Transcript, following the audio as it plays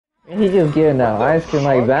He just getting that ice cream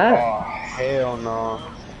like that? Oh, hell no.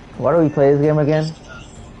 Why do we play this game again?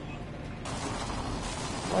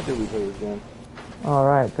 Why did we play this game?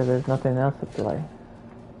 Alright, because there's nothing else to play.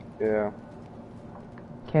 Yeah.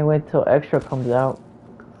 Can't wait till Extra comes out.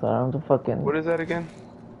 So I don't have to fucking... What is that again?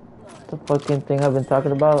 The fucking thing I've been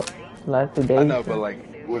talking about the last 2 days. I know, but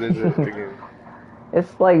like, what is it again?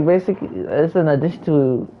 It's like basically, it's an addition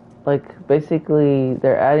to, like, basically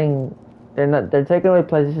they're adding, they're taking away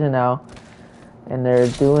PlayStation Now, and they're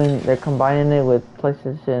combining it with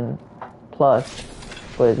PlayStation Plus,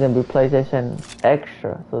 but it's gonna be PlayStation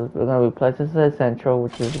Extra. So it's gonna be PlayStation Essential,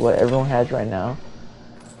 which is what everyone has right now,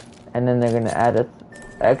 and then they're gonna add a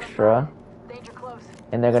Extra,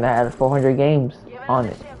 and they're gonna add 400 games on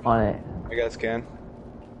it. I got a scan.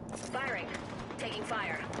 Firing. Taking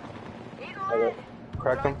fire. Okay.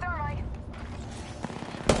 Crack them. I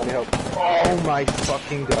need help. Oh my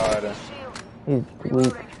fucking god. He's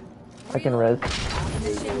weak. I can res.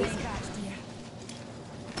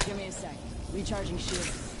 Give me a sec. Recharging shield.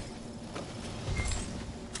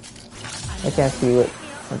 I can't see it.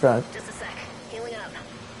 I'm trying. Just a sec. Healing up.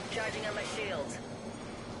 Charging on my shields.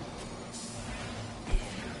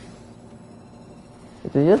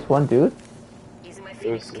 Is it just one dude? Using my It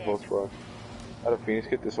Phoenix was the kit. whole squad. I had a Phoenix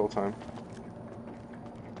kit this whole time.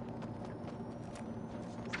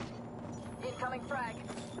 Incoming frag.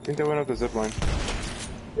 I think they went up the zip line.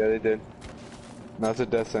 Yeah, they did. Now it's a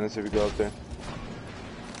death sentence if you go up there.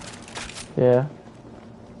 Yeah.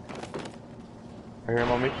 I hear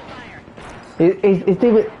him on me. He's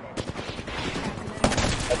David.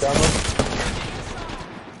 I down one.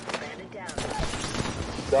 Bandit down.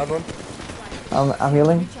 Down one. I'm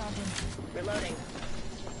healing. Reloading.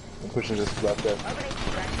 I'm pushing this left there.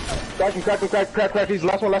 Crack. He's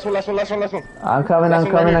last one. I'm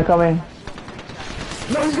coming.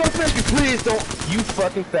 No, he's gonna finish me. Please don't. You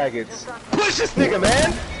fucking faggots. Push this nigga,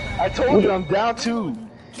 man. I told you I'm down 2.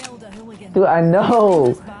 Killed a hooligan. Dude, I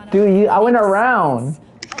know. Dude, I went around.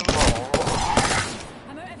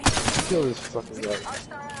 I'm out of here. Kill this fucking guy.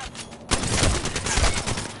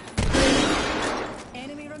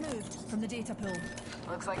 Enemy removed from the data pool.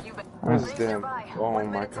 Looks like you've been. Where's this damn? Oh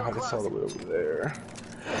my god, it's all the way over there.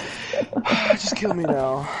 Just kill me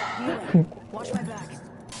now. Watch my back.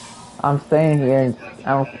 I'm staying here and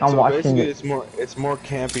I'm So watching basically, it. it's more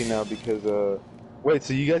campy now because wait,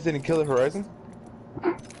 so you guys didn't kill the Horizon?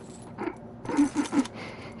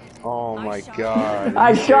 Oh my god.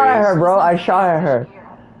 I shot at her, bro. I shot at her.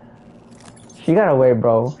 She got away,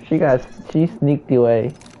 bro. She sneaked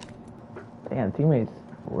away. Damn, teammates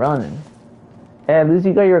running. Hey, at least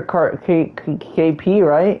you got your KP,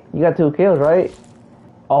 right? You got 2 kills, right?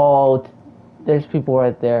 Oh, there's people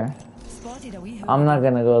right there. Spotted a wee hooligan. I'm not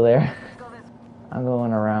gonna go there. I'm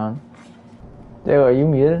going around. Dude, are you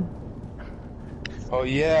muted? Oh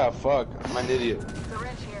yeah, fuck. I'm an idiot. The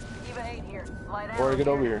wrench here. Eva 8 here. Light out. Before I get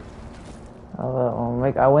over here.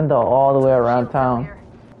 I went all the way around town.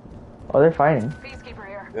 Oh, they're fighting. Peacekeeper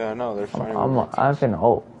here. Yeah, no, they're fine. I'm finna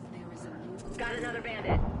ult. Got another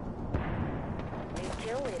bandit. New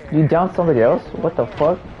kill leader. You downed somebody else? What the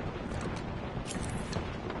fuck?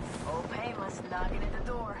 Old painless knocking at the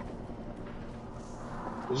door.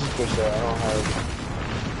 Let's just push that. I don't have.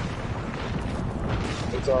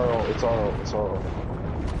 It's our ult.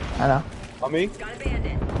 I know. On me? Got a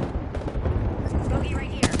bandit. Bogey right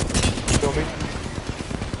here. Kill me.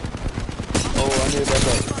 Oh, I need a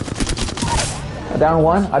backup. I downed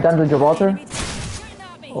one. I downed the Gibraltar.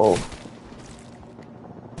 Oh.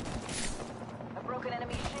 A broken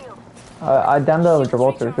enemy shield. I downed the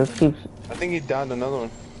Gibraltar. Just keeps. I think he downed another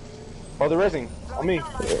one. Oh, they're resing. On me.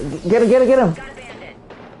 Get him. Got a bandit.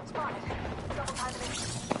 Spotted. Double timing.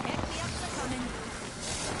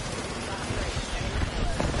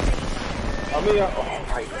 On me. Oh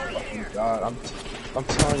my fucking god. I'm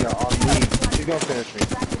telling you, on me. He's gonna finish me.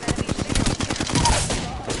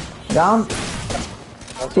 Down.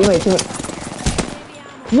 Teammate.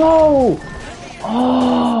 No!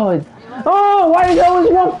 Oh, why that was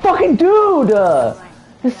one fucking dude?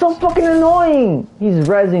 It's so fucking annoying. He's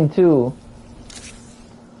rezzing too.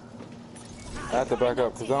 I have to back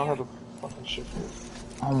up because I don't have the fucking shit for it.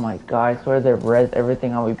 Oh my god, I swear they res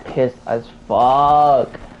everything. I'll be pissed as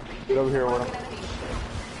fuck. Get over here with him.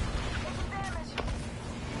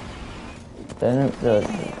 Then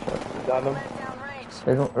Down him.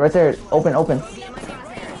 there's right there. Open.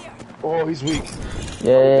 Oh, he's weak.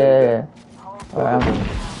 Yeah. Oh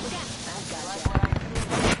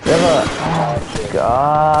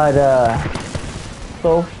god.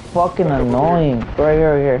 So fucking annoying. Right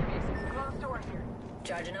here. Closed door here.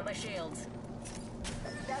 Charging up my shields.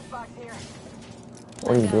 Death box here.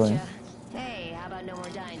 What are you doing? Hey, how about no more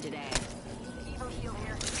dying today? Evo shield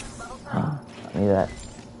here. Level 3. I need that.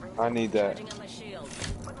 I need that. Charging on my shield.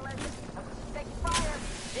 Putting legend. Take fire.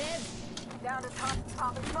 Dibs. Down to top.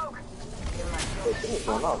 Top and smoke. Giving my shield. What is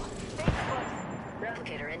going on? Stay close.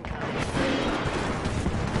 Replicator incoming.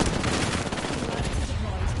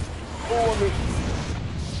 Oh, me.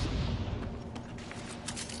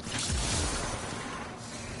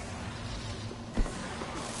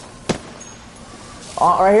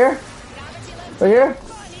 Right here? Right here?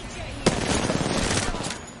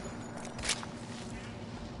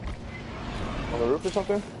 On the roof or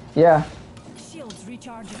something? Yeah. Shields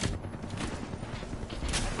recharging.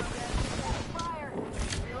 Fire.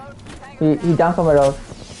 Reload. He down somewhere else.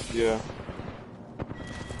 Yeah.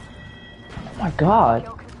 Oh my god.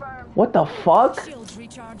 Kill confirmed. What the fuck? Shields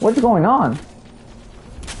recharging. What's going on?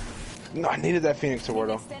 No, I needed that Phoenix to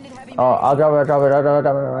Wardo. Extended heavy Oh, I'll drop it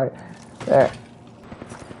right there.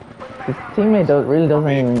 His teammate really doesn't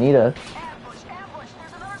even need us. Ambush. Ambush.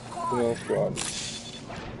 There's another squad. No squad.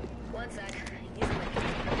 One sec.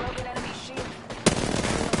 Broken enemy shield.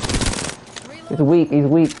 He's weak, he's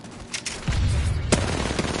weak.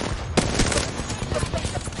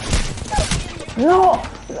 No!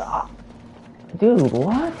 Dude,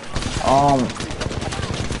 what?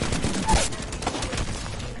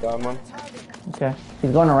 Down one. Okay.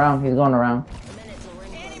 He's going around, A minute till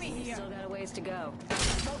ring closes. Still got a ways to go.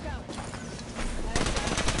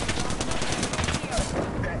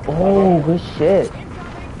 Oh, good shit.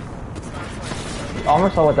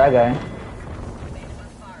 Almost saw with that guy.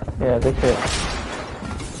 Yeah, good shit.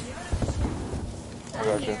 I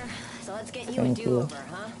got you. So let's get you Thank a you. do-over,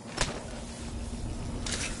 huh?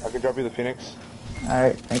 I can drop you the Phoenix.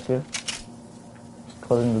 Alright, thank you.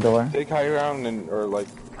 Closing the door. Take high ground and, or like,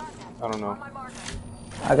 I don't know. My marker.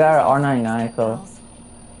 I got an R99, so.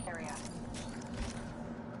 Area.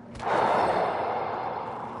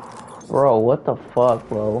 Bro, what the fuck,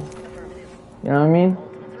 bro? You know what I mean?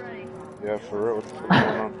 Yeah, for real. What's going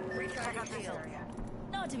on? Check out this area.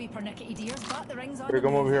 Not to be pernickety dears, but the ring's on. Here,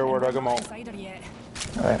 come over here, Ward. I come on. Outsider yet.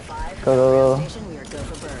 Alright. Five. Go. Station, we are go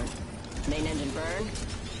for burn. Main engine burn.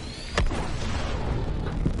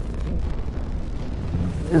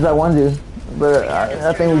 There's that one dude. But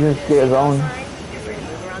I think we just get his own. You're free to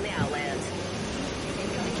move around the outlands.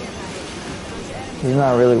 Incoming care package. He's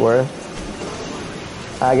not really worth.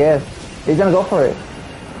 I guess. He's gonna go for it.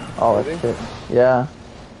 Oh, Really? shit. Yeah.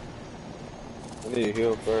 I need to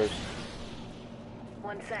heal first.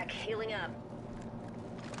 One sec. Healing up.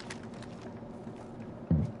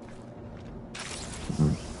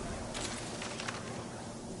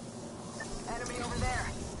 Enemy over there.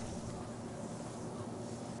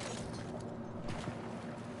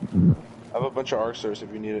 I have a bunch of arcsters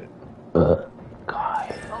if you need it. God.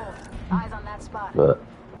 Hold. Eyes on that spot. But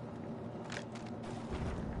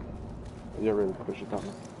Yeah, really push it down.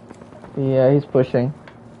 yeah, he's pushing.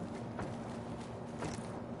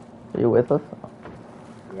 Are you with us?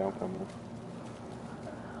 Yeah, I'm coming.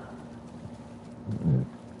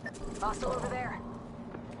 Hostile over there.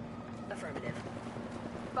 Affirmative.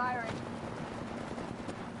 Firing.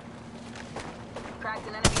 Cracked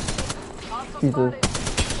an enemy shield. Hostile Jesus. spotted.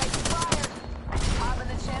 Taking fire. Top of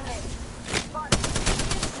the chimney. Spotted.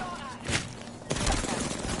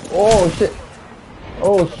 Oh shit.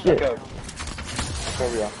 Oh shit. Okay. There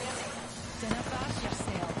we are. Dinner fast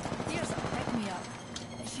yourself. Dears, pick me up.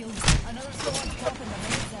 Shields. Another squad top in the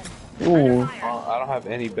main then. Ooh. I don't have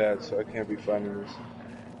any beds, so I can't be fighting this.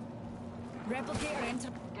 Replicator enter.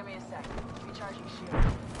 Give me a sec. Recharging shield.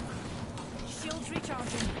 Shields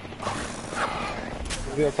recharging.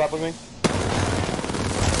 Is he on top of me?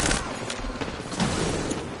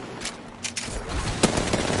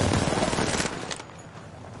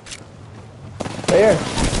 Right here.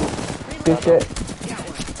 Good shit.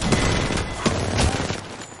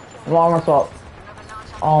 I'm armor swap. Another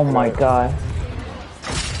notch on Oh my god.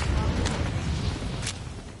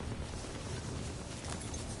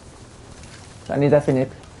 I need that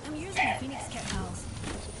Phoenix. I'm using the Phoenix kit, pals.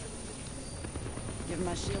 Give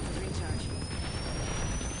my shield to recharge.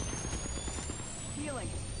 Healing.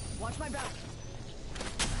 Watch my back.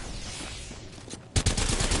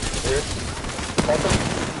 Here. Nothing.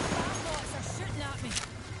 Bots are shooting at me.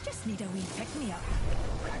 Just need a wee pick me up.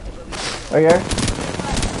 Right here.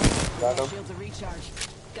 Got him. Shield to recharge.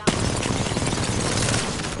 Got one.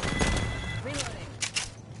 Reloading.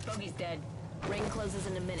 Bogey's dead. Ring closes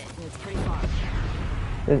in a minute, and it's pretty far.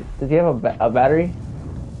 Does he have a battery?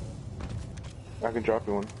 I can drop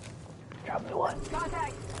you one. Drop me one.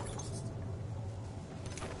 contact.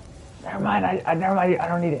 Never mind. I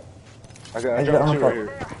don't need it. I I just dropped got two on right here.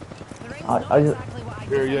 The ring's I not just- exactly what I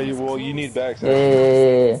Here, yeah, you need bags. Yeah, Actually.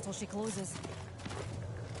 yeah, yeah, yeah. Till she closes.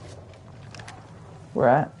 Where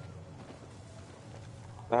at?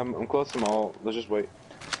 I'm close to my ult. Let's just wait.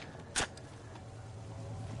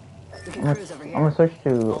 We can cruise over I'm here. gonna switch to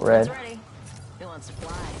Ultimate's red. ready. Who wants to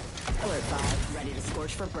fly? Alert 5, ready to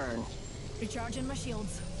scorch for burn. Recharging my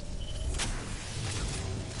shields.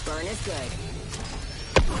 Burn is good.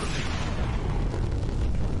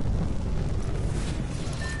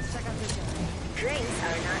 Check out this area. Drinks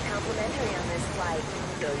are not complimentary on this flight.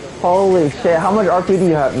 Holy shit, how much RP do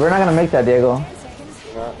you have? We're not gonna make that, Diego. 10 seconds.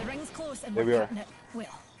 Yeah. The ring's close and Here we're we are. getting it. Well,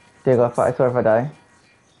 Diego, I swear if I die.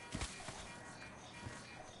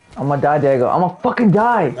 I'm gonna die, Diego. I'm gonna fucking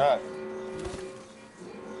die! Not.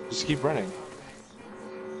 Just keep running.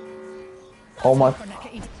 Oh my, for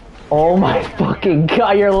Nikki. oh my fucking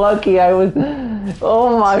god, you're lucky I was,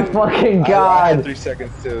 oh my fucking I had god. 3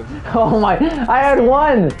 seconds too. Oh my, I had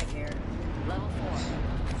one! Back here. Level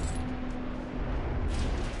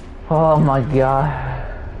 4. Oh my god.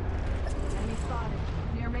 Enemy spotted.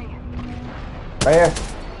 Near me. Right here.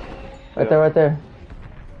 Right there, right there.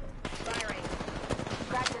 Firing.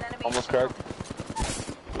 Cracked an enemy. Almost cracked.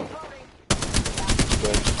 Reloading.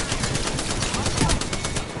 Good.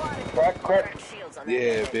 Crack, crack. Shields on that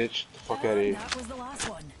Yeah, bandit. bitch. The fuck out of here. That was the last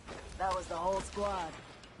one. That was the whole squad.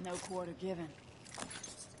 No quarter given.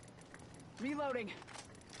 Reloading.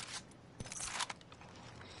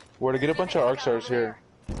 Where to get a bunch of arc stars here.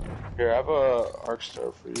 Here, I have a arc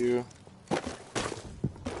star for you.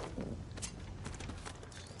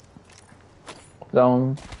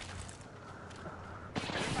 Zone.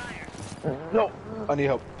 No, I need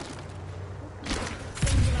help.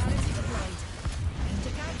 Singularity deployed. Into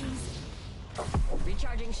khakis.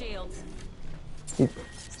 Recharging shields. He's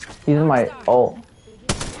in my ult.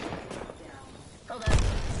 Hold up.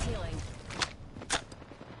 It's healing.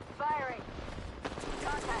 Firing.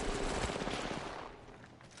 Contact.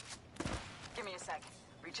 Give me a sec.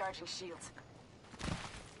 Recharging shields.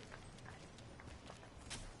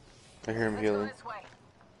 I hear him Let's go healing. this way.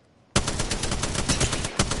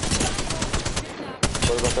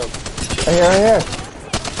 What about that? Right here, right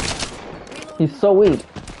here. He's so weak.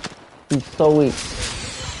 He's so weak.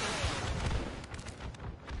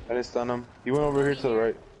 I didn't stun him. He went over here to the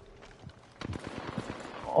right.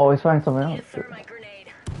 Oh, he's finding something else. Need a thermite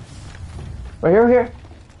grenade. Right here, right here.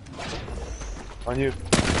 On you.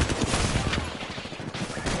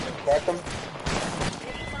 Crack him.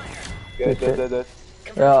 Dead, dead, dead, dead.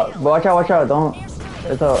 Yeah, but watch out, don't.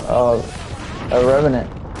 It's a revenant.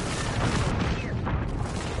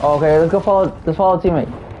 Oh, okay, let's follow teammate.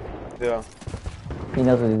 Yeah. He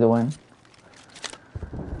knows what he's doing.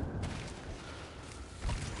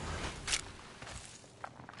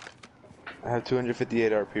 I have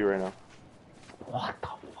 258 RP right now. What the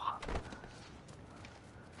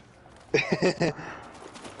fuck?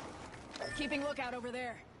 Keeping lookout over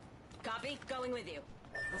there. Copy. Going with you.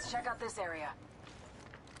 Let's check out this area.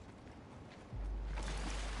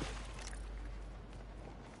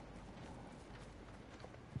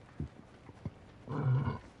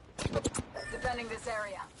 Defending this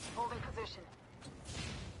area. Holding position.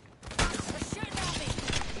 They're shooting at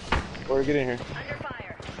me. Or get in here. Under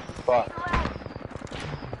fire. Fuck.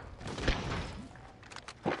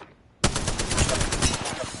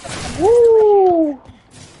 Woo!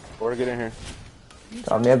 Or get in here.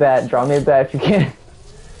 Drop me a bat if you can.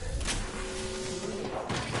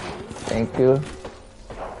 Thank you.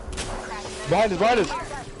 Behind us, behind us!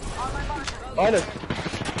 Behind us!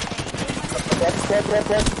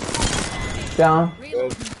 Crack. Down.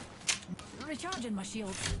 Reloading. Recharging my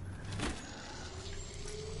shields.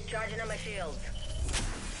 Charging on my shields.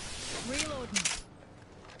 Reloading.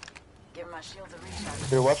 Give my shields a recharge.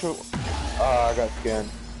 Here, watch what. Ah, I got scanned.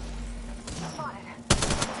 Spotted.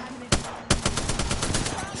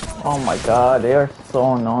 Oh my god, they are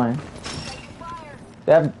so annoying. Fire.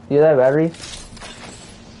 Do you have batteries?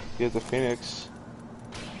 He has a Phoenix.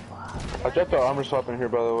 I dropped the armor swap in here,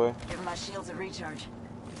 by the way. Give my shields a recharge.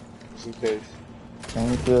 Just in case.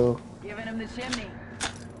 Thank you. Giving him the chimney.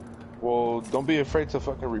 Well, don't be afraid to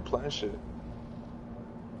fucking replenish it.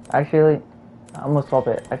 Actually, I'm gonna swap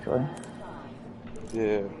it, actually.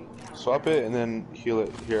 Yeah. Swap it and then heal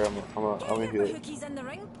it. Here, I'm gonna heal it. Hookies in the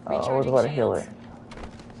ring. I was about to heal it.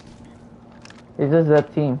 It's just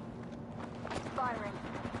that team. Firing.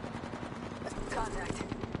 Contact.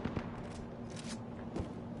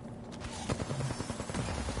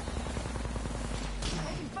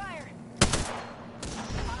 Taking fire.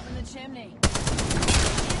 Pop in the chimney.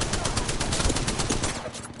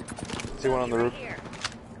 See one on the roof. Here.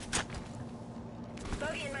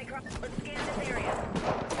 Bogey in my cross. Let's scan this area.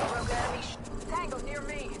 Rogue enemy. Tango near me.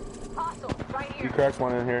 You cracked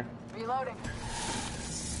one in here. Reloading.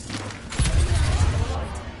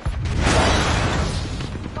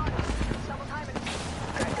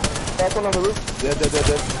 Cracked one on the roof. Dead.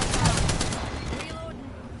 Reloading.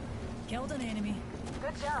 Killed an enemy.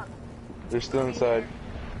 Good job. They're still inside.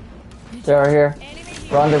 They're right here. Enemy Right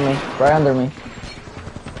here. under me. Right under me.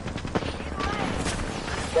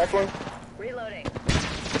 Cracked one. Reloading.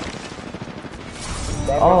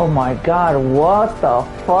 Oh my god, what the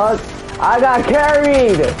fuck? I got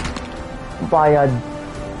carried by a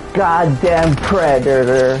goddamn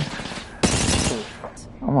predator.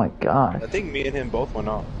 Oh my god. I think me and him both went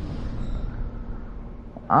off.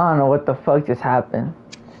 I don't know what the fuck just happened.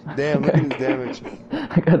 Damn, look at his damage.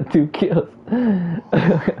 I got 2 kills.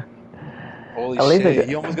 Holy At least I shit, got-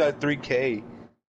 he almost got 3K.